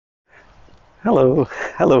Hello,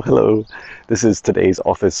 hello. This is today's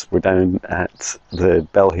office. We're down at the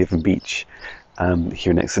Belhaven Beach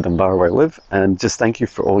here next to Dunbar where I live. And just thank you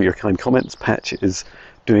for all your kind comments. Patch is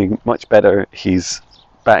doing much better. His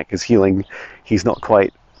back is healing. He's not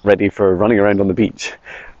quite ready for running around on the beach,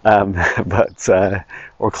 but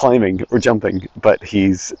or climbing or jumping, but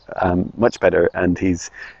he's much better and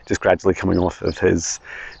he's just gradually coming off of his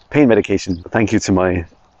pain medication. Thank you to my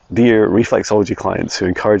dear reflexology clients who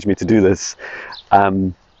encouraged me to do this,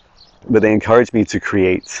 but they encouraged me to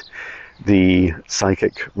create the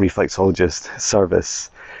psychic reflexologist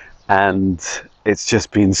service, and it's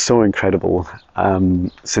just been so incredible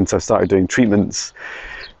since I started doing treatments.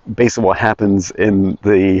 Based on what happens in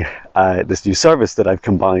the this new service that I've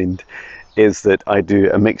combined is that I do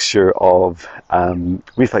a mixture of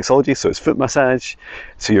reflexology, so it's foot massage,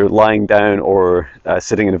 so you're lying down or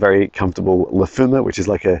sitting in a very comfortable lafuma, which is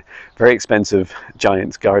like a very expensive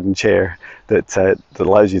giant garden chair that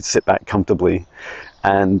allows you to sit back comfortably.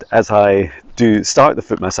 And as I do start the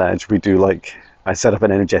foot massage, I set up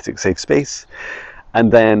an energetic safe space, and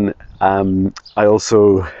then I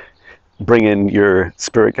also bring in your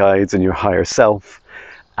spirit guides and your higher self,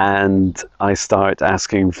 and I start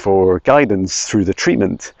asking for guidance through the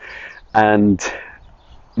treatment, and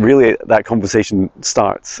really that conversation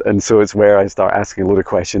starts. And so it's where I start asking a lot of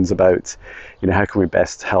questions about, how can we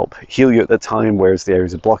best help heal you at the time, where's the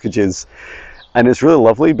areas of blockages. And it's really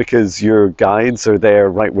lovely because your guides are there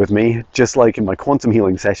right with me, just like in my quantum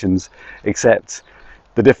healing sessions, except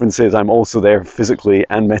the difference is I'm also there physically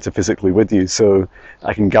and metaphysically with you, so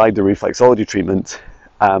I can guide the reflexology treatment.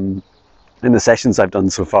 In the sessions I've done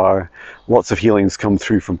so far, lots of healings come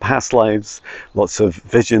through from past lives, lots of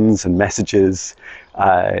visions and messages,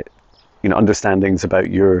 understandings about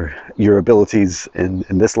your abilities in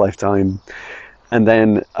this lifetime. And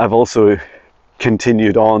then I've also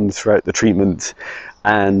continued on throughout the treatment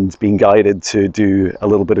and being guided to do a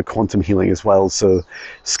little bit of quantum healing as well, so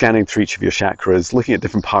scanning through each of your chakras, looking at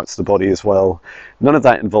different parts of the body as well. None of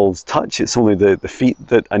that involves touch, it's only the feet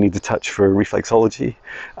that I need to touch for reflexology,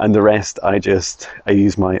 and the rest I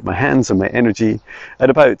use my hands and my energy at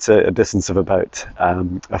about a distance of about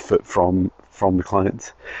a foot from the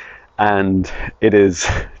client. And it is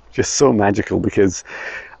just so magical because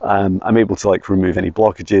I'm able to remove any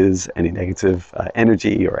blockages, any negative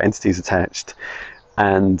energy or entities attached,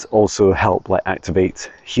 and also help activate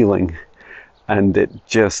healing. And it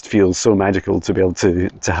just feels so magical to be able to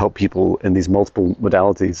help people in these multiple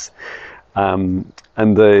modalities. And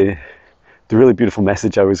the really beautiful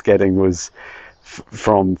message I was getting was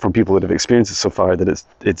from people that have experienced it so far, that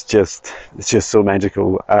it's just so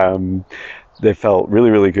magical. They felt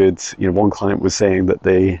really good. One client was saying that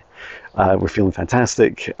they were feeling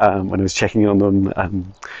fantastic when I was checking on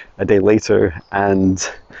them a day later, and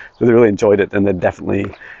they really enjoyed it, and they'd definitely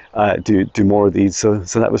do more of these. So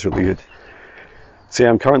that was really good. So yeah,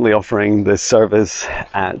 I'm currently offering this service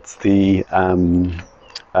at the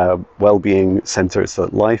Wellbeing Centre, so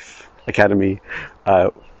Life Academy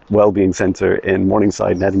Wellbeing Centre in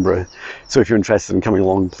Morningside in Edinburgh. So if you're interested in coming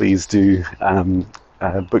along, please do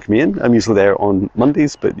book me in. I'm usually there on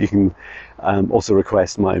Mondays, but you can also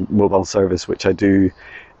request my mobile service, which I do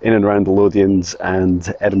in and around the Lothians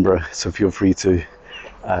and Edinburgh, so feel free to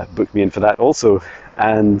book me in for that also.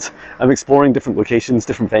 And I'm exploring different locations,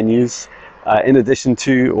 different venues, in addition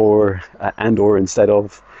to or instead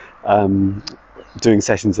of doing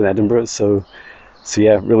sessions in Edinburgh. So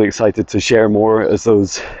yeah, really excited to share more as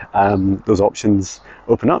those options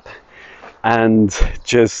open up, and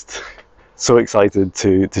just so excited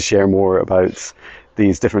to share more about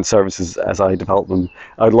these different services as I develop them.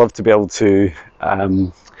 I'd love to be able to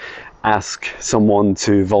ask someone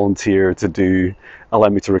to volunteer to allow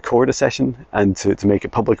me to record a session and to make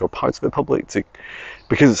it public, or parts of it public,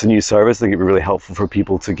 because it's a new service. I think it'd be really helpful for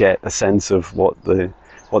people to get a sense of what they're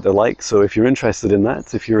like. So if you're interested in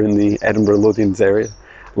that, if you're in the Edinburgh Lothians area,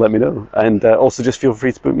 let me know, and also just feel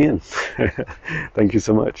free to book me in. Thank you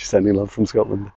so much. Sending love from Scotland.